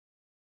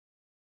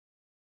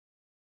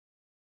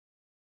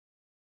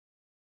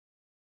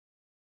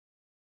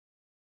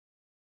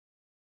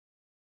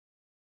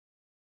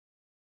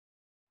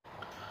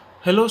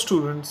Hello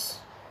students,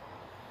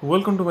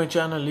 welcome to my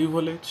channel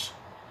eVolage.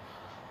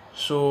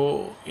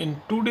 So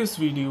in today's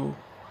video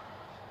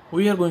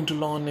we are going to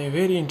learn a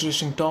very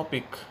interesting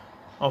topic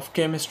of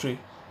chemistry.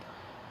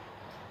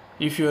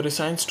 If you are a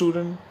science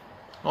student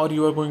or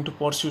you are going to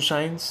pursue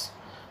science,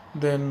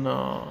 then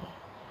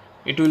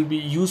it will be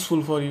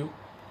useful for you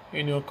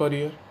in your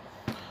career.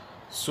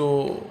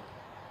 So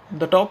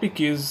the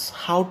topic is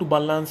how to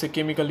balance a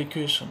chemical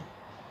equation.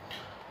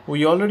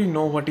 We already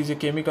know what is a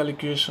chemical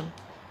equation.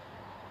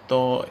 तो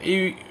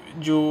ये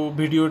जो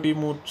भिडटी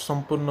मु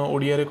संपूर्ण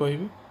ओडिया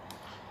कहबी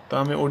तो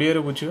आम ओडिया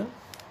बुझा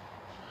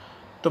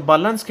तो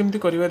बालांस केमती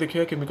करवा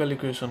देखिए केमिकल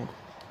इक्वेशन को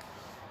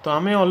तो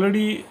आम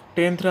ऑलरेडी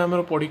 10th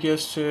आम पढ़ी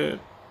आसचे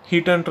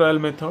हिट एंड ट्रायल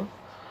मेथड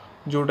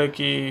जोटा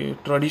कि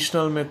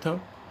ट्रेडिशनल मेथड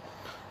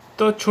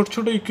तो छोट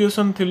छोट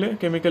इक्वेशन थिले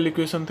केमिकल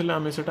इक्वेशन थिले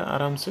आम से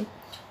आराम से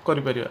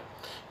करिपरिया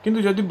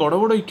किंतु जदि बड़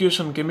बड़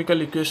इक्वेशन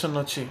केमिकल इक्वेशन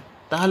अच्छे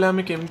ताहले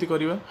आम केमती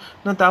करवा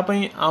ना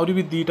तापाई आउरी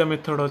भी दीटा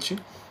मेथड अच्छी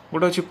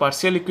गोटे अच्छी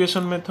पार्शियल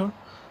इक्वेशन मेथड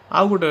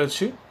आउ गोटे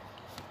अच्छी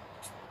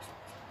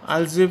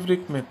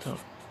अल्जेब्रिक मेथड।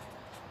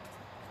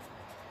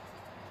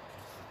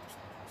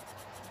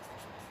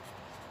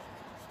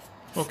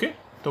 ओके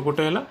तो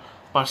गोटे है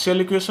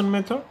पार्शियल इक्वेशन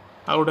मेथड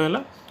आ गोटे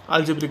है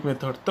अल्जेब्रिक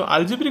मेथड। तो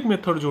अल्जेब्रिक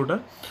मेथड जोटा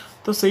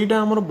तो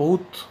सहीटा आमर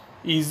बहुत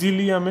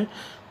इजीली आम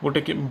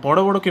गोटे बड़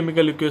बड़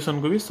केमिकल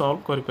इक्वेशन को भी सॉल्व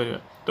कर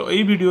तो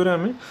यही वीडियो रे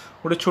आम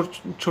गोटे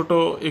छोट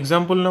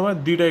एग्जांपल नवा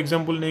दीटा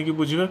एग्जांपल नहीं कि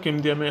बुझा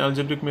केमती आम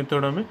अल्जेब्रिक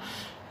मेथड आम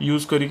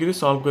यूज करी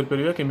सॉल्व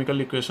कर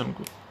केमिकल इक्वेशन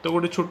को। तो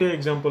गोटे छोटे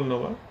एग्जांपल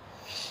नवा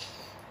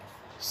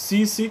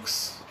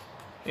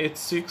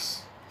C6H6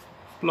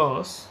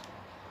 plus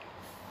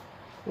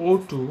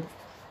O2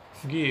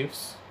 gives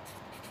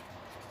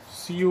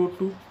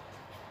CO2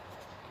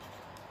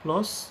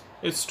 plus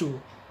H2।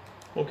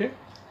 Okay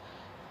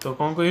तो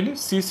कौन कहली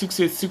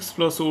C6H6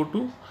 plus O2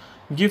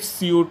 gives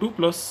CO2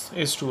 plus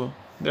H2।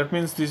 that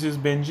means this is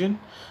benzene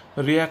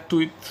react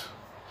with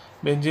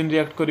benzene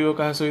react करियो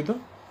कहा सहित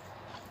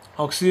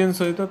ऑक्सीजन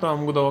सहित तो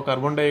आमको दवा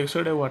कार्बन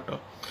डाइऑक्साइड और वाटर।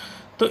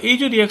 तो ये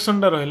जो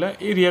रिएक्शनटा रहा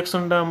ये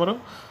रिएक्शनटा आमर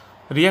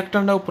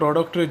रिएक्टेंट आ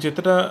प्रोडक्ट रे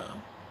जितना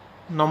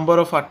नंबर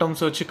ऑफ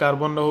आटम्स अच्छी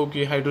कार्बन हो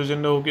कि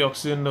हाइड्रोजन हो कि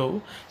ऑक्सीजन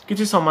हो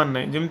किसी सामान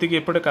ना जमती कि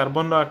एपटे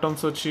कार्बन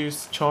आटम्स अच्छी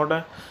 6टा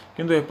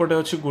किंतु एपटे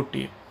अच्छी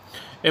गोटे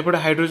एपटे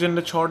हाइड्रोजन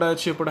 6टा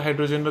अच्छी एपटे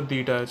हाइड्रोजन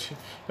 2टा अच्छी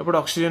एपटे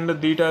ऑक्सीजन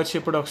 2टा अच्छी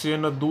एपटे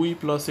ऑक्सीजन 2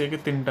 + 1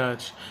 3टा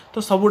अच्छी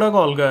तो सबुड़ाक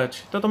अलग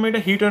अच्छी तो तुम ये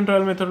हिट एंड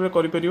ट्रायल मेथड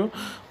कर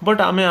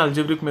बट आम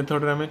अल्जेब्रिक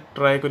मेथड आम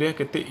ट्राए करिया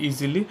केते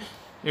इजीली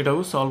एटा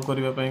को सॉल्व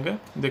करने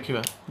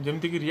देखा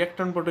जमती कि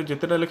रिएक्टेंट पटे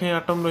जितेटा लेखाएं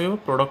आटम रही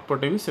प्रोडक्ट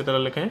पटे भी से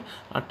लेखाएं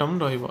आटम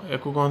रहा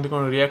कहते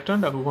कौन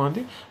रिएक्टेंट आपको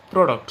कहते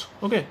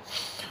प्रोडक्ट। ओके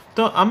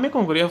तो आम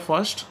कौन करिया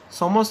फर्स्ट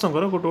समस्त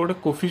गोटे गोटे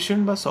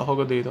कोफिशिएंट बा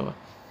सहग देदेवा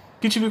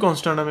किसी भी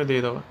कन्स्टांट आम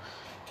देदेवा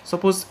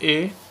suppose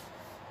A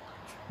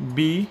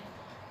B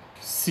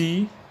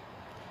C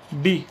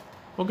D.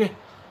 Okay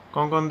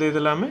कौन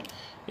देदेला आम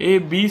ए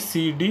बी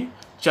सी डी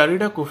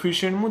चारिटा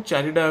कोफिशिएंट मु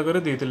चारिटा आगे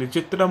देदेली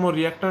जितेटा मो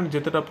रिएक्टेंट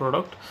जितेटा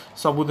प्रोडक्ट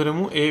सबुधरे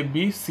मु ए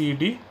बी सी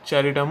डी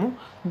चारिटा मु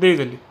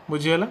देदेली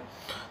बुझीगला।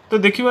 तो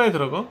देखा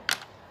एथरक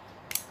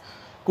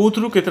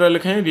कौथरू केतरा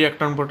लेखाएं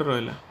रिएक्टेंट पटे रहा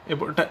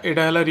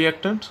एटा है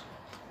रिएक्टेंट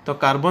तो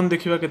कार्बन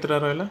देखा केतरा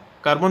रहा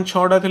कार्बन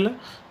 6टा थिला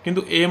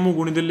किंतु ए मु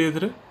गुणीदेली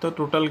एथरे तो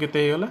टोटाल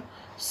केते होगला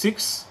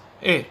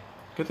 6A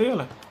केते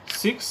होगला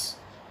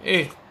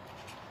 6A।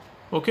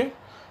 ओके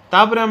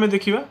तापर आमे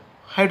देखिबा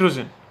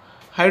हाइड्रोजन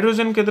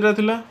हाइड्रोजन केतरा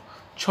थिला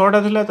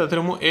 6टा थिला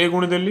ताथरे मु ए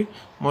गुणीदेली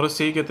मोर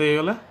सेही केते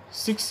होगला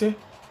 6A।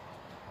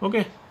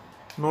 ओके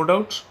नो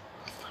डाउट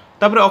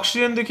तापर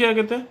ऑक्सीजन देखिया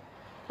केते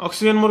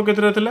ऑक्सीजन मोर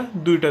केतरा थिला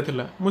 2टा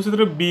थिला मु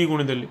सेतरे बी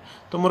गुणीदेली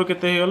तो मोर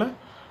केते होगला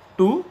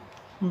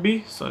 2B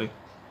सॉरी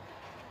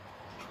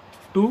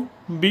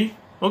 2B।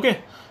 ओके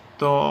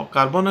तो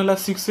कार्बन है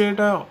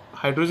 6A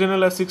हाइड्रोजन है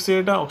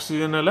 6A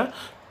ऑक्सीजन है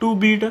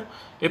 2B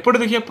एपटे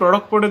देखिए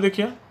प्रोडक्ट पटे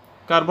देखिए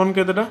कार्बन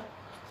केतेटा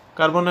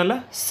कार्बन है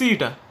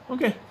Cटा।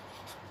 Okay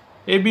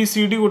A B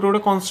C D गोटे गोटे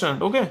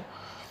कन्स्टांट। ओके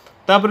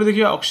तापर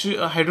देखिए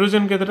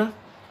हाइड्रोजन केतेटा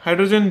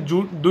हाइड्रोजन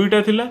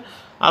 2टा थिला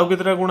आउ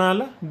केतेटा गुणा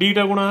है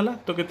डीटा गुणा है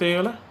तो केते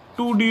होगला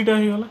 2Dटा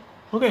होगला।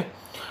 ओके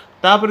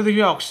तापर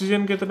देखिए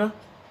ऑक्सीजन केतेटा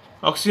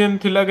ऑक्सीजन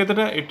थिला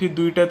केतेटा एठी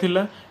 2टा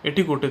थिला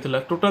एठी गोटे थिला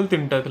टोटल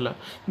 3टा थिला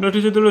किंतु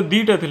एठी जेतेबेले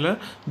 2टा थिला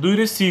 2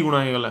 रे C गुणा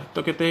होगला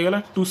तो केते होगला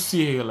 2C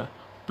होगला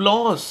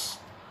प्लस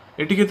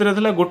एठी केतेटा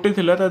थिला गोटे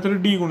थिला ताथरे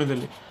D गुणी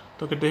देले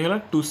तो केते होगला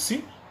 2C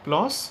 +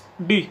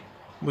 D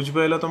बुझि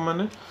पाइला तुम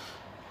माने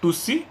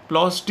 2C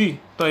 + D।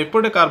 तो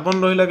एपटे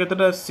कार्बन रहिला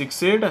केतेटा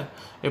 6A टा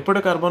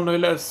एपटे कार्बन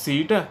रहिला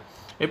C टा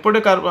एपटे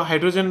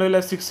हाइड्रोजन रहिला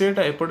 6A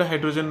टा एपटे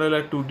हाइड्रोजन रहिला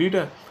 2D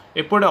टा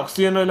एपटे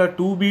ऑक्सीजन रहा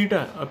 2B टा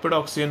एपटे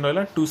ऑक्सीजन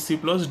रहा 2C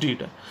 + D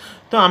टा।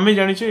 तो आम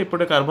जाचे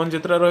एपटे कार्बन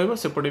जितरा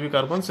रपटे भी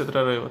कार्बन से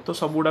तो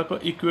सब गुड़ाक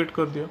इक्वेट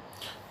कर दियो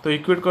तो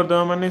इक्वेट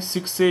करदे माने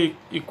 6A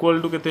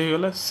इक्वल टू केते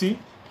होगला C।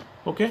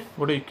 ओके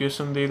गोटे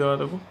इक्वेशन देदेवा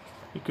ताको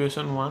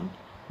इक्वेशन 1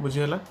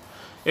 बुझीगला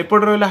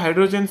एपटे रहा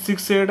हाइड्रोजन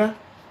 6A टा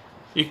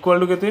इक्वल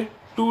टू केते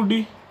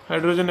 2D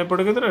हाइड्रोजन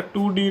एपटे केते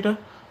 2D टा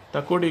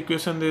ताको गोटे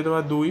इक्वेशन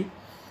देदेवा 2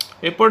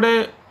 एपटे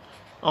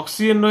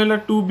ऑक्सीजन रहा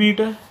 2b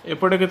टा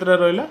एपटे केतरा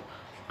रहा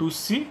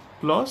 2c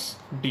प्लस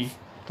d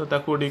तो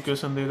ताको गोटे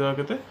इक्वेशन दे देवा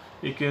केते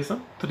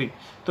इक्वेशन 3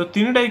 तो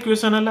तीनटा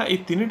इक्वेशन है ये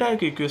तीनटा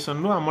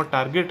इक्वेशन रू आम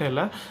टार्गेट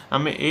है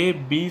आम A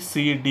B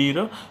C D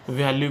row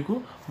value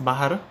को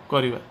बाहर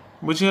करवा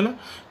बुझीगला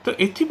तो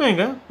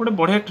एथिपाइंगा गोटे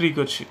बढ़िया ट्रिक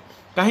अच्छी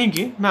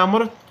कहीं ना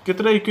आमर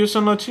केतटा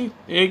इक्वेशन अच्छी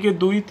 1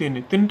 2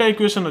 3 तीनटा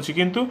इक्वेशन अच्छी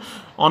किंतु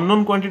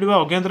अननोन क्वांटिटी बा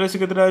अज्ञात राशि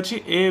केतटा अच्छी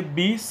ए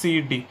बी सी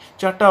डी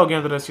चारटा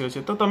अज्ञात राशि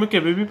अच्छे तो तुम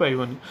केबे भी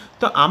पाइबनी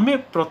तो आमे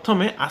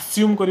प्रथमे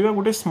आस्यूम करवा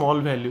गोटे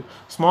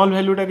स्मॉल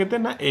वैल्यूटा केते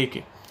ना 1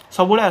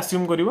 सब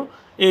आस्यूम करिवो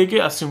 1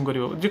 आस्यूम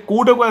करिवो जे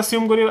कोटा को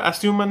आस्यूम करिवो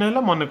आस्यूम माने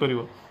हला मन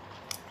करिवो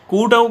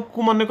कोटा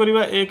को मन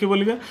करिवा 1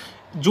 बोलिका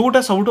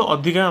जोटा सबुठो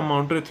अधिका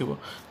अमाउंट रे थिवो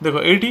देखो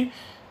एठी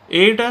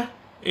एटा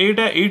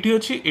एटा एठी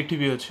अछि एठी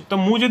भी अछि तो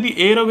मु जदी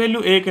ए रो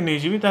वैल्यू 1 नै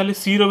जिवि ताले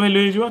सी रो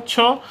वैल्यू हे जिवो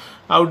 6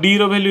 आ डी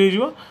रो वैल्यू हे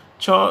जिवो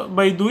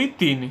 6/2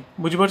 3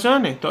 बुझि परछा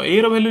ने तो ए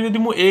रो वैल्यू जदी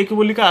मु 1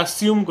 बोलिका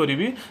आस्यूम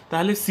करिवि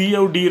ताले सी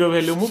आ डी रो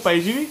वैल्यू मु पाइ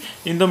जिवि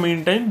in the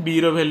mean time B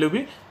row value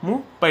भी मु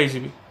पाइ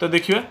जिवि तो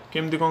देखिबा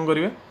केमति कोन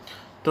करिवा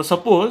तो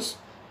suppose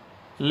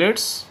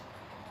let's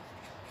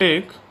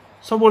take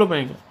सबोळ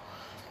पाइगा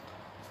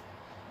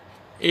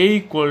a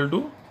equal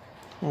to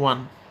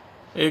 1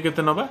 ए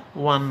केते नबा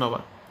 1 नबा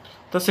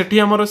तो सेठी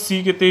हमर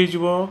c केते हे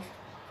जिवो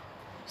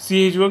c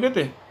हे जिवो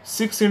केते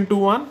 6 *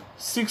 1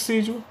 6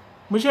 हे जिवो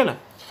बुझियला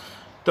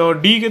तो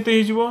d केते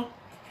हे जिवो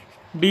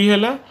d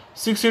हैला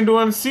 6 *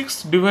 1 6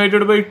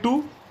 डिवाइडेड बाय 2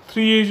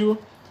 3 हे जिवो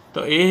तो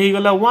a हे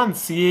गला 1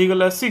 c हे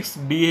गला 6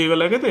 d हे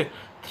गला केते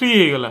 3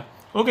 हे गला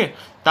ओके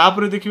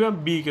तापर देखिबा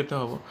b केते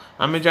हबो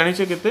आमे जानि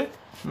छे केते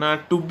ना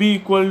 2b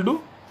इक्वल टू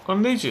कोन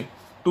दै छे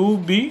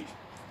 2b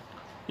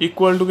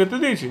इक्वल टू केते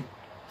दै छे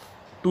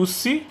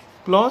 2c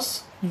प्लस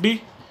d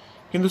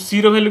किंतु c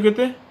रो वैल्यू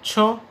केते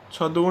 6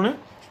 6 दुगुणे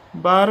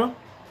 12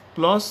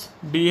 प्लस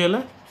d हैला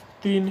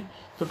 3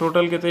 तो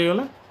टोटल केते हे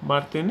गला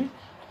 12 3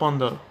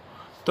 15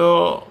 तो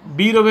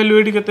b रो वैल्यू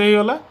एठी केते हे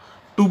गला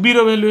 2b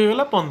रो वैल्यू हे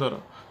गला 15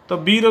 तो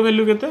b रो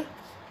वैल्यू केते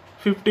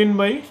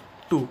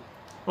 15/2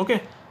 ओके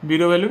b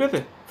रो वैल्यू केते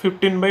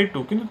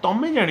 15/2 किंतु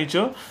तमे जानिछ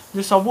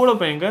जे सबोळ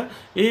पयंगा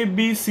a b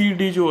c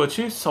d जो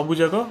अछि सब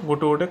जगह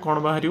गोटे गोटे कोन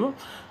बाहरिवो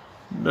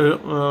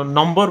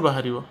नंबर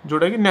बाहर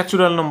जोटा कि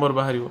नेचुरल नंबर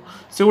बाहर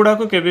से गुड़ा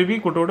को केबे भी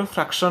गोटे गोटे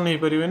फ्रैक्शन हो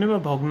पारे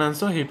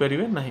भग्नांश हो पारे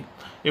ना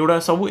एगुड़ा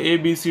सब ए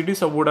बी सी डी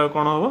सब गुड़ा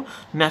कौन हम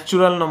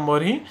नेचुरल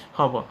नंबर ही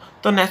हम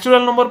तो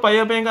नेचुरल नंबर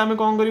पाइबापी आम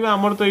कौन करवा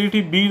आमर तो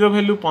ये बी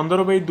रैल्यू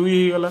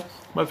 15/2 होगा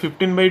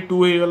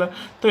 15/2 होगा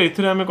तो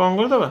ये आम कौन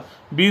करदे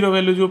बी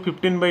रैल्यू जो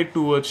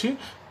 15/2 अच्छी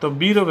तो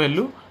बी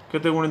रैल्यू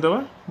केते गुणीदे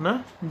ना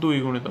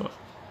 2 गुणीदे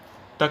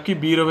ताकि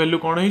बी रो वैल्यू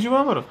कौन हो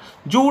आमर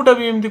जोटा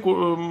भी एमती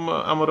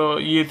आमर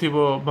ये थी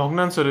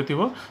भग्नांश थी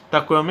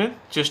ताको आम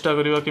चेष्टा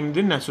करवा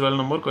केमती नेचुरल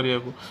नंबर करने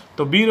को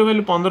तो बी रो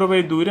वैल्यू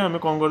 15/2 आम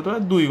कौन करदे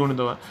 2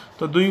 गुणीदे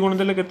तो 2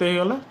 गुणीदे केते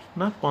होगला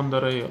ना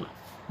 15 होगला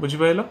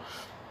बुझिपाइल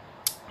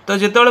तो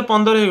जिते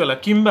 15 होगला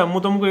किंबा मु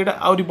तुमको यहाँ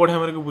आउरी बढ़िया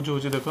मार्क बुझाऊँ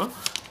देख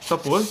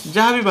सपोज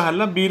जहाँ भी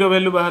बाहर बी रो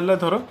वैल्यू बाहर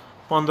धर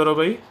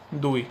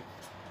 15/2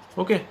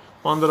 ओके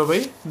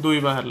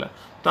 15/2 बाहर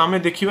तो आम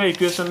देखा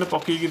इक्वेशन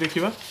पकईकी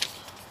देखा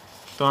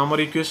तो आमर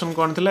इक्वेशन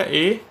कौन थी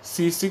ए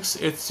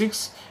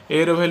C6H6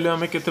 ए रो वैल्यू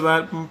आम केते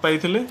पाई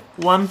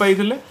 1 पाई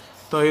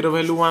तो ए रो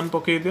वैल्यू 1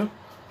 पकई दियो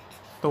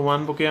तो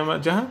 1 पकई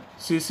जहाँ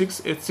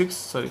C6H6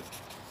 सॉरी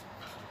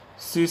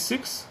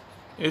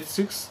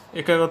C6H6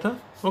 एका कथा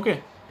ओके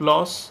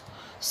प्लस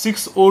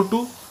 6O2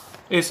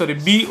 ए सॉरी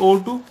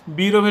BO2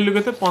 बी रो वैल्यू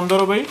केते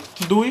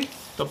 15/2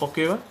 तो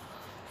पकेवा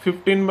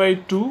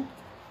 15/2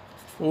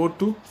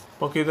 O2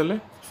 पकई देले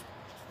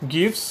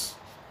गिव्स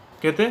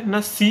केते ना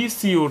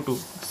CCO2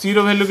 C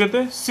रो वैल्यू केते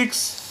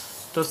 6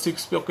 तो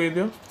 6 पकई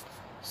दियो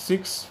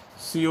 6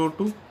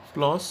 CO2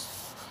 प्लस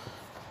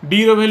D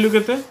रो वैल्यू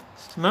केते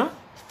ना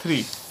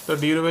 3 तो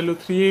D रो वैल्यू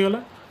 3 हे गला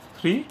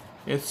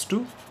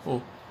 3H2O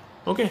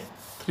ओके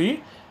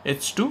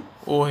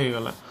 3H2O हे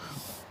गला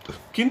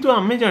किंतु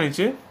आमे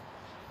जानिचे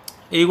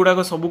ए गुडा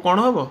को सब कोन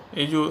हबो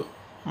ए जो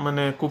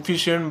माने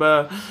कोफिशिएंट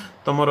बा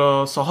तमर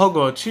सहग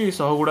अच्छी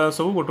सहगुड़ा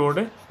सब गोटे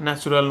गोटे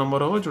नेचुरल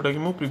नंबर हम जोटा कि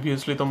मुझे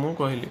प्रिवियसली तुमको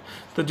कहली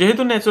तो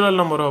जेहेतु नेचुरल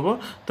नंबर हम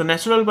तो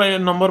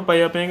नेचुरल नंबर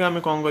पाइबापी आम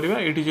कौन करवा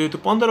ये जेहेतु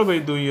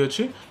 15/2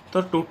 अच्छी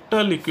तो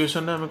टोटाल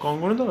इक्वेशन आम कौन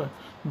गुणीदे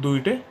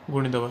 2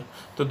 गुणीदे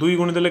तो 2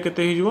 गुणीदे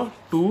केते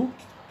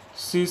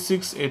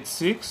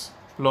 2C6H6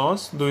 plus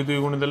 2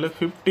 2 गुणीदे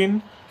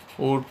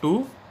 15O2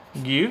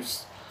 gives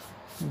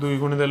 2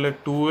 गुणीदे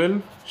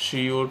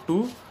 12CO2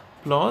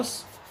 plus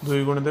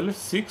 2 गुणीदे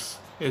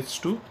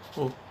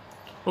 6H2O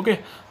okay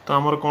तो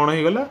आमर कौन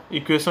हो गला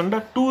इक्वेशन टा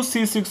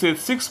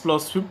 2C6H6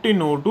 plus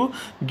 15O2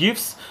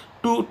 gives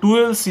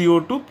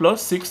 12CO2 plus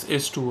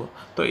 6H2O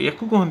तो या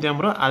कहते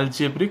हैं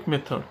आल्जेब्रिक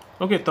मेथड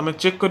ओके तुम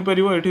चेक कर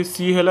परिबो एठी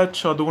सी हैला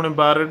 6 दुगुणे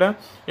 12 टा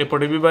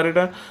एपटे भी 12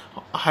 टा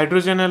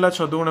हाइड्रोजन हैला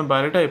 6 दुगुणे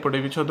 12 टा एपटे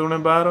भी 6 दुगुणे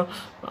 12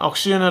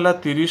 ऑक्सीजन हैला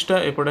 30 टा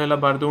एपटे हैला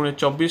 12 दुगुणे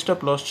 24 टा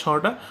प्लस 6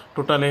 टा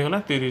टोटल हैला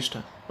 30 टा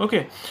ओके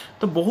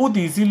तो बहुत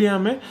इजीली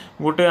आमे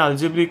गोटे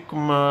अल्जेब्रिक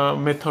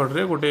मेथड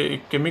रे गोटे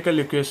केमिकल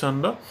इक्वेशन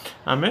रो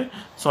आमे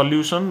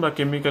सॉल्यूशन बा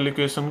केमिकल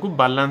इक्वेशन को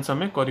बैलेंस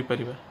आमे करि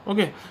परिबा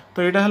ओके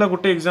तो एटा हैला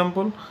गोटे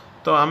एग्जांपल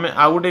तो आमे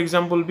आ गोटे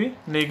एग्जांपल भी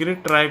नेगिरी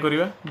ट्राई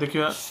करिवा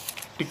देखिबा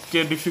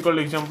टिके difficult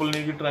example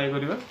Negi try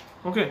करिवा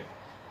okay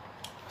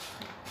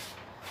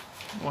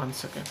 1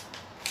 second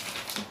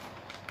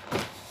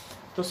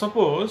तो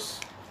सपोज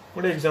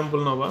गोटे एग्जांपल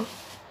नबा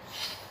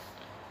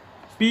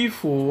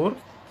P4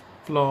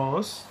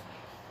 plus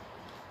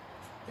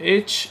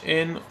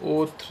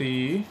HNO3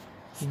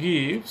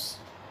 gives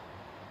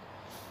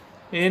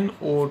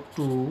NO2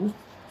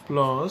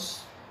 plus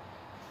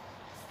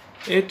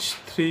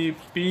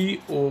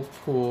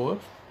H3PO4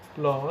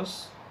 plus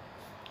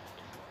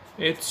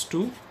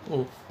H2O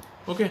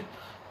okay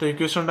तो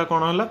इक्वेशन टा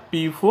कौन हला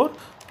P4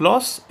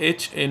 plus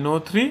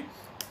HNO3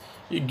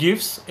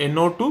 gives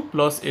NO2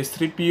 plus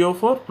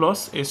H3PO4 plus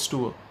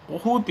H2O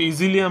बहुत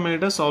इजीली आम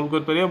एटा सॉल्व कर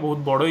परिया बहुत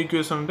बड़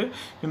इक्वेशन रे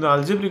किंतु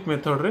अल्जेब्रिक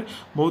मेथड रे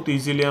बहुत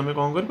इजीली आम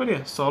कौन कर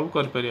परिया सॉल्व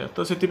कर परिया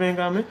तो सेति पे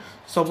का आम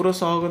सबरो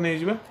सहग नै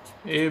जिबा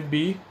A B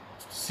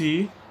C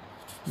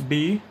D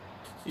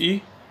E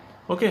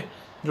okay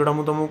जोड़ा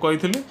मु तुमको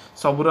कहिथिली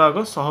सबरो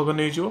आग सहग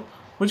नै जिवो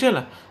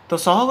बुझिला तो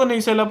सहग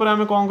नै सैला पर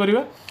आम कौन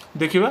करिवा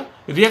देखिबा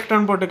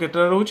रिएक्टेंट पटे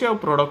केतेटा रहउची आ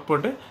प्रोडक्ट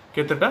पटे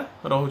केतेटा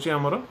रहउची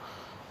हमरो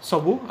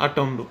सबु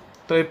एटम रो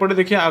तो एपटे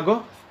देखिया आग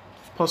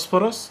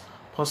फास्फोरस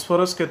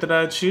फास्फोरस केतेटा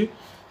अछि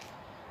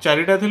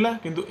 4टा थिला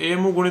किंतु ए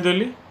मु गुणी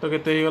देली तो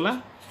केते हे गला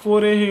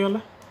 4a हे गला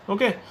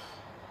ओके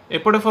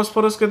एपटे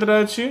फास्फोरस केतेटा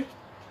अछि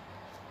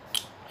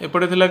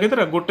एपटे थिला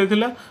केतेटा गोटे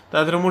थिला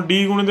तादरे मु डी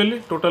गुणी देली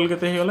टोटल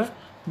केते हे गला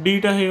डी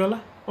टा हे गला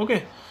ओके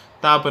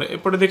तापर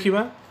एपटे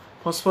देखिबा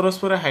फास्फोरस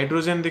पर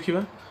हाइड्रोजन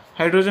देखिबा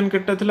हाइड्रोजन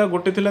केतेटा थिला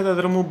गोटे थिला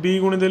तादरे मु बी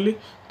गुणी देली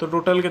तो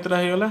टोटल केतेटा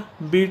हे गला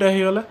बी टा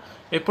हे गला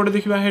एपटे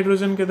देखिबा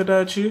हाइड्रोजन केतेटा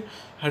अछि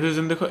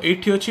हाइड्रोजन देखो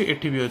एठी अछि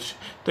एठी भी अछि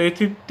तो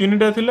एठी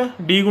तीनटा थिला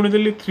डी गुणी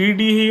देली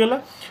 3d हे गला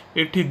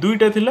एठी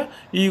दुईटा थिला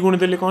ई गुणी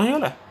देली कोन हे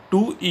गला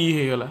 2e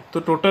हे गला तो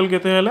टोटल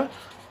केते हला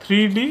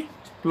 3d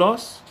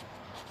प्लस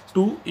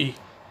 2e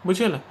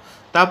बुझिला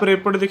तापर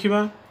एपटे देखिबा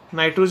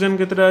नाइट्रोजन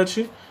केतेटा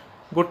अछि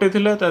गोटे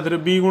थिला तादरे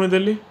बी गुणी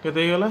देली केते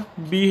हे गला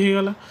बी हे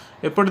गला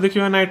एपटे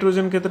देखिबा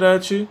नाइट्रोजन केतेटा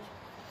अछि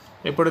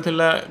एपटे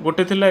थिला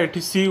गोटे थिला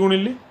एठी सी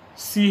गुणिली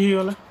सी हे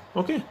गला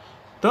ओके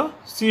तो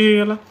सी हे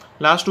गला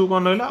लास्ट को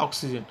कौन रहा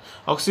ऑक्सीजन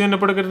ऑक्सीजन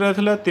एपटे केतेटा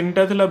थिला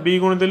तीनटा थिला बी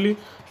गुण देली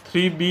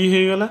 3b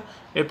हे गला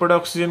एपटे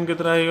ऑक्सीजन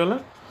केतेटा हे गला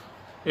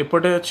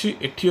एपटे अछि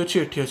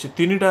एठी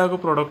तीनटा को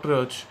प्रोडक्ट रे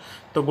अछि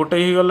तो गोटे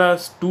हे गला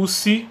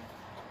 2c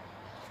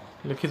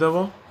लिखि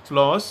दबो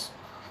प्लस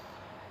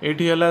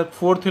एठी हला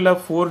 4 थिला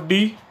 4d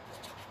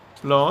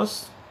प्लस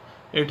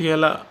एठी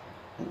हला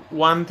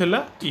 1 थिला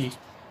e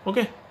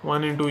ओके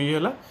 1 into e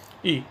हला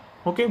e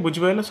ओके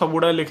बुझिबाइला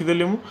सबुडा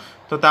लिखिदेली मु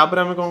तो तापर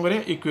आमे कोन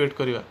करिया इक्वेट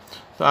करिया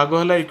तो आगो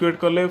हला इक्वेट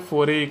करले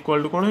 4a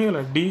इक्वल टू कोन हे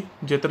गला d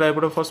जेतरा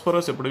एपडे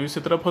फास्फोरस एपडे भी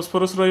सेतरा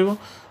फास्फोरस रहइबो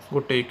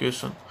गोटे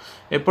इक्वेशन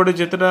एपडे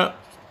जेतरा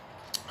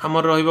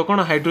हमर रहइबो कोन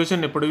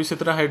हाइड्रोजन एपडे भी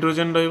सेतरा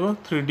hydrogen रहइबो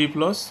 3d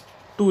plus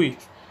 2e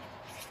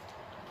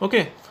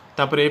okay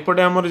तापर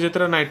एपडे हमर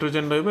जेतरा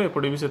नाइट्रोजन रहइबो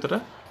एपडे भी सेतरा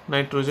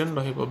nitrogen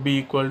रहइबो b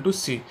equal to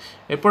c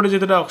एपडे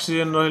जेतरा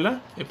oxygen रहइला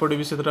एपडे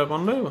भी सेतरा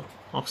कोन रहइबो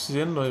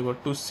oxygen रहइबो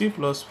 2c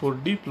plus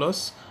 4d plus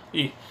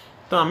e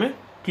तो आमे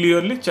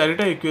क्लियरली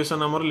चारिटा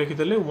इक्वेशन हमर लिखि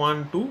देले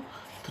 1 2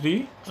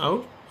 3 आउ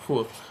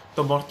 4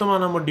 तो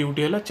वर्तमान हमर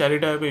ड्यूटी हैला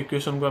चारिटा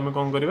इक्वेशन को आमे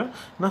कोन करिवा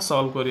ना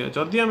सॉल्व करिया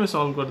जदी आमे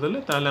सॉल्व कर देले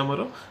ताले हमर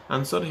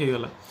आंसर हे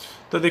गला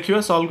तो देखिबा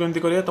सॉल्व केमति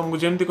करिया तुमको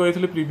जेमति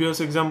कहितले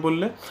प्रीवियस एग्जांपल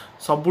ले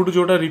सबुट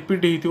जोटा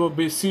रिपीट हेतिबो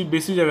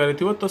बेसी जगह रे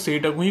थिबो तो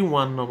सेटा को ही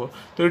 1 नबो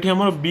तो एठी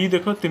हमर b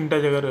देखो तीनटा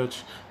जगह रे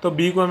अछि तो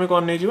b को आमे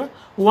कोन नै जिबा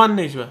 1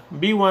 नै जिबा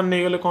b 1 नै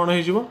गेले कोन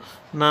हे जिवो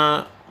ना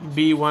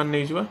b 1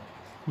 नै जिबा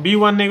b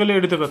 1 नै गेले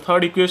एठी देखो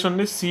थर्ड इक्वेशन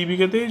रे c भी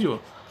केते हे जिवो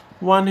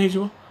 1 हे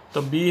जिवो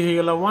तो b हे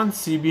गेला 1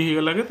 c भी हे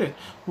गेला केते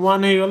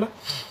 1 हे गेला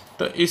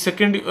तो ए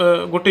सेकंड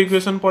गोटे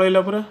इक्वेशन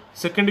पळैला पूरा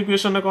सेकंड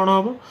इक्वेशन रे कोन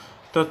हबो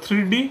तो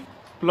 3d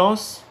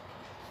plus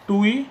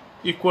 2e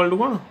equal to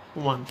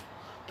 1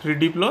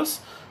 3d plus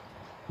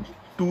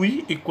 2e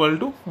equal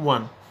to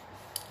 1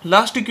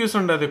 last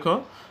equation टा देखो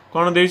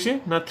कौन देछि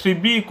ना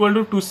 3b equal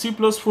to 2c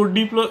plus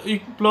 4d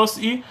plus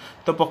e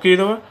तो पकई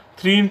दबा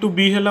 3 into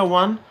b हैला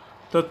 1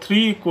 तो 3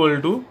 equal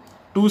to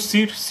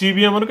 2c c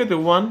भी हमर केते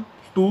 1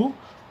 2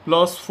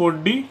 plus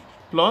 4d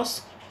plus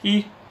e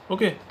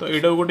okay तो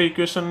एटा गोटे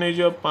इक्वेशन नै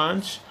जो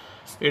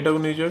 5 एटा को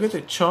नै जो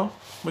केते 6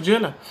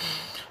 बुझियला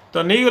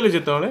तो नै गले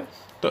जेतले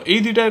तो ए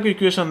दुटा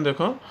इक्वेशन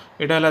देखो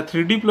एटा हला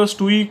 3d plus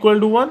 2e equal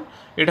to 1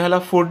 एटा हला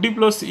 4d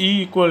plus e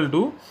equal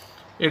to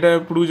एटा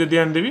पुडू जदी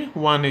आन देबी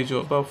 1 हे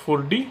जो बा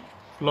 4d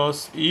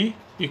plus e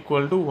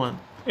equal to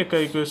 1 एका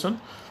इक्वेशन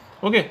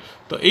ओके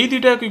तो ए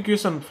दुटा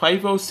इक्वेशन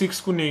 5 और 6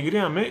 को नै गिरे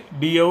हमें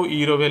d और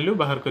e रो वैल्यू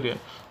बाहर करिया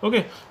ओके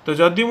तो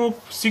जदी मु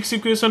 6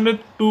 इक्वेशन रे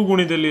 2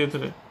 गुणी देली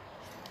एथरे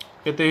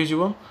केते हो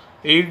जिवो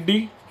 8d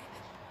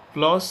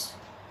plus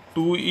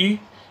 2e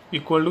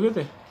equal to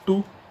केते 2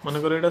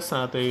 मन कर एटा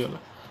 7 हे गला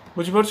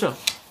बुझि परछ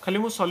खाली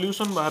मु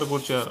सॉल्यूशन बाहर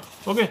करछ यार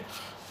ओके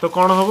तो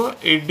कौन हम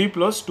 8d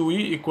plus 2e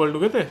equal to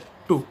केते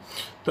 2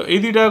 तो ए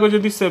दुटा को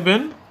जदि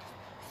 7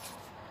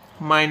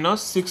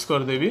 माइनस 6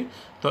 कर देबी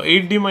तो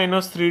 8d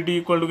minus 3d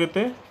equal to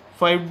केते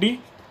 5d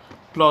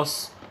plus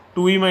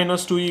 2e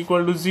minus 2e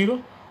equal to 0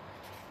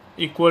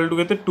 equal to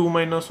केते 2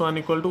 माइनस 1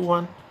 इक्वल टू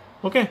 1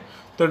 ओके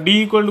तो d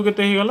इक्वल टू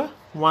केते हे गला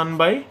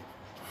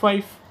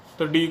 1/5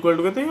 तो d इक्वल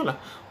टू केते हे गला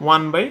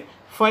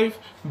 1/5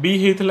 b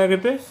हेतला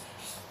केते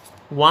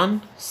 1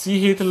 c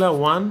हेतला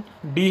 1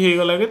 d हे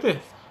गला केते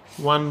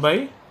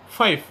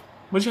 1/5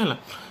 बुझिहला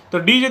तो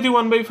d जदि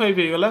 1/5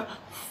 हे गला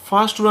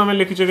फर्स्ट रो हमें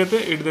लिखिचे केते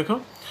एट देखो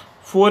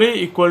 4a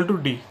इक्वल टू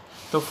d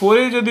तो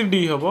 4a जदि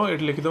d हबो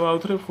एट लिखि दबा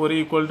आउथरे 4a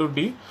इक्वल टू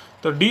d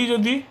तो d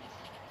जदि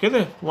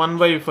केते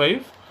 1/5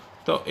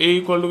 तो a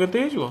इक्वल टू केते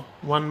हे जो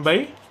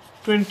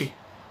 1/20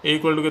 a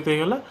इक्वल टू केते हे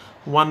गला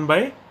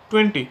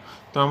 1/20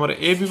 तो हमर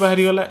a भी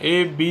बाहरी गला a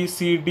b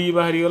c d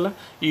बाहरी गला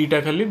ईटा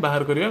खाली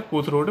बाहर करिया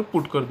कोथरो गोटे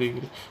पुट कर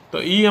देगिरी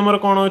तो ई हमर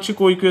कोन अछि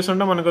को इक्वेशन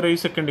टा मन कर ई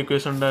सेकंड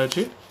इक्वेशन टा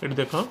अछि एट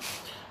देखो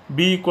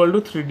b equal to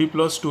 3d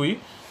plus 2e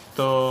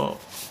तो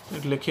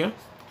एट लिखिया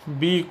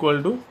b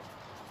equal to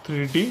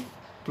 3d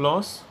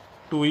plus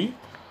 2e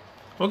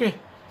okay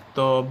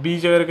तो b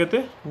जगह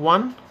केते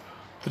 1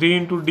 3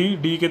 इंटू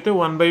d केते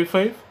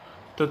 1/5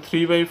 तो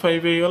 3/5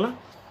 हे गला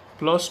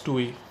plus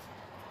 2e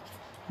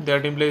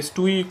that implies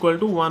 2e equal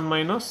to 1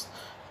 minus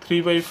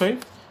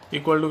 3/5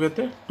 equal to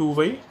केते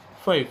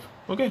 2/5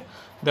 okay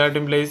that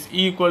implies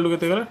e equal to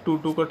केते गला 2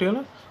 2 कटि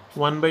गला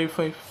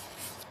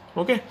 1/5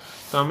 ओके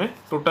तो हमें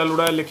टोटल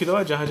उडा लिखि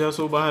दवा जहा जहा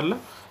सब बाहरला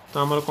तो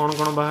हमर कोन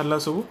कोन बाहरला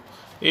सब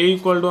a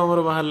इक्वल टू हमर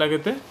बाहरला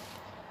केते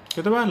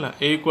केते बाहरला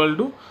a equal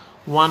to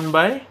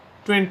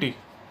 1/20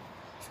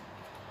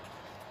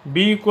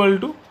 b equal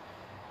to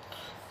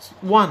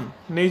 1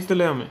 Naz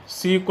तले हमें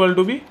c इक्वल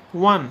टू भी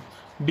 1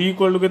 d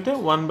इक्वल टू केते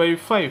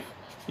 1/5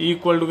 e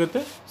इक्वल टू केते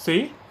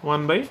सेही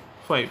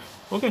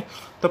 1/5 ओके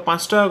तो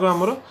पांचटा आगो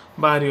हमरो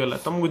बाहरी गला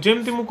तुमको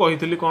जेमती मु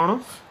कहितली कोन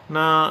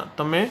ना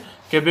तमे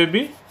केबे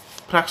भी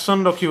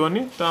फ्रैक्शन रखिबोनी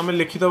तो हमें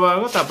लिखि दबा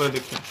आगो तापर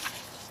देखिया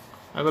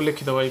आगो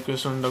लिखि दबा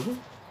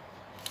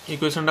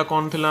इक्वेशन टा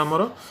कोन थिला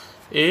हमरो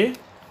a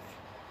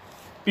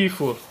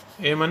p4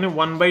 a माने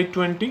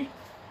 1/20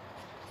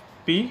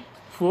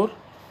 p4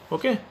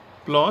 ओके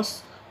प्लस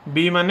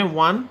b माने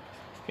 1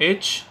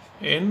 h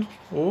n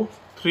o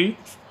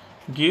 3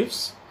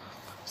 gives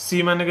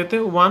c माने केते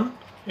 1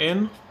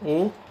 n o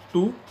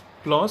 2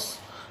 प्लस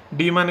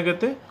d माने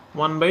केते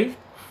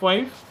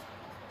 1/5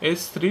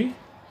 s 3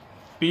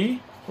 p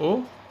o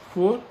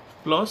 4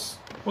 plus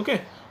okay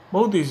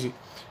बहुत इजी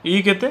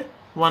e केते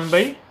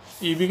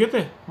 1/e भी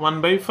केते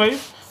 1/5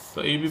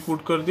 तो e भी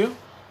पुट कर दियो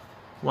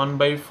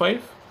 1/5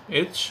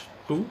 h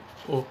 2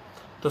 o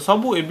तो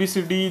सबू ए बी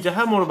सी डी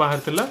जहाँ मोर बाहर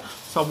थिला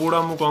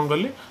सबुड़ा मु कौन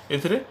कली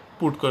एथिरे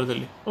पुट कर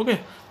देली ओके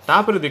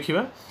तापर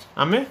देखिबा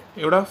आमे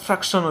एडा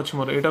फ्रैक्शन अछि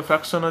मोर एडा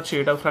फ्रैक्शन अछि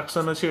एडा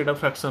फ्रैक्शन अछि एडा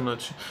फ्रैक्शन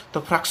अछि तो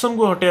फ्रैक्शन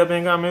को हटेया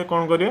पेगा आमे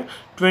कोन करिया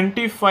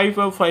 25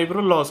 और 5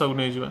 रो लॉस आउ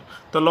नै जिबा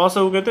तो लॉस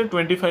आउ केते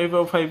 25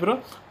 और 5 रो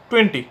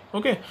 20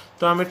 ओके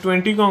तो आमे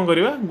 20 कोन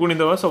करिया गुणी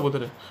दवा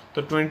सबुतरे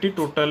तो 20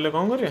 टोटल ले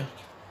कोन करिया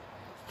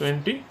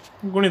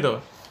 20 गुणी दवा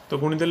तो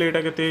गुणी देले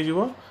एटा केते हे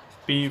जिवो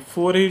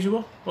p4 हे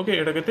जिवो ओके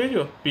एटा केते हे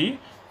जिवो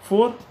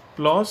p4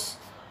 plus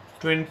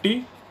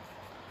 20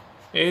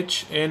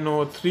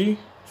 HNO3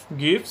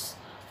 gives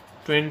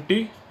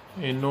 20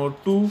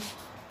 NO2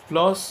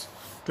 plus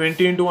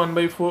 20 into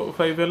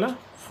 1/5 है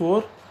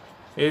 4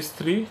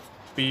 H3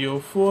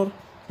 PO4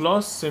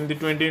 plus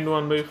 20 into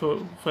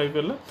 1/5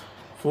 है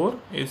 4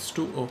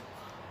 H2O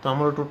तो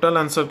हमारा टोटल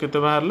आंसर केते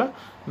बाहरला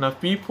ना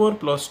P4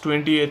 plus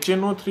 20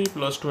 HNO3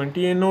 plus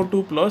 20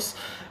 NO2 plus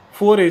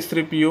 4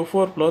 H3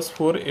 PO4 plus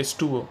 4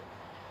 H2O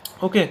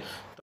okay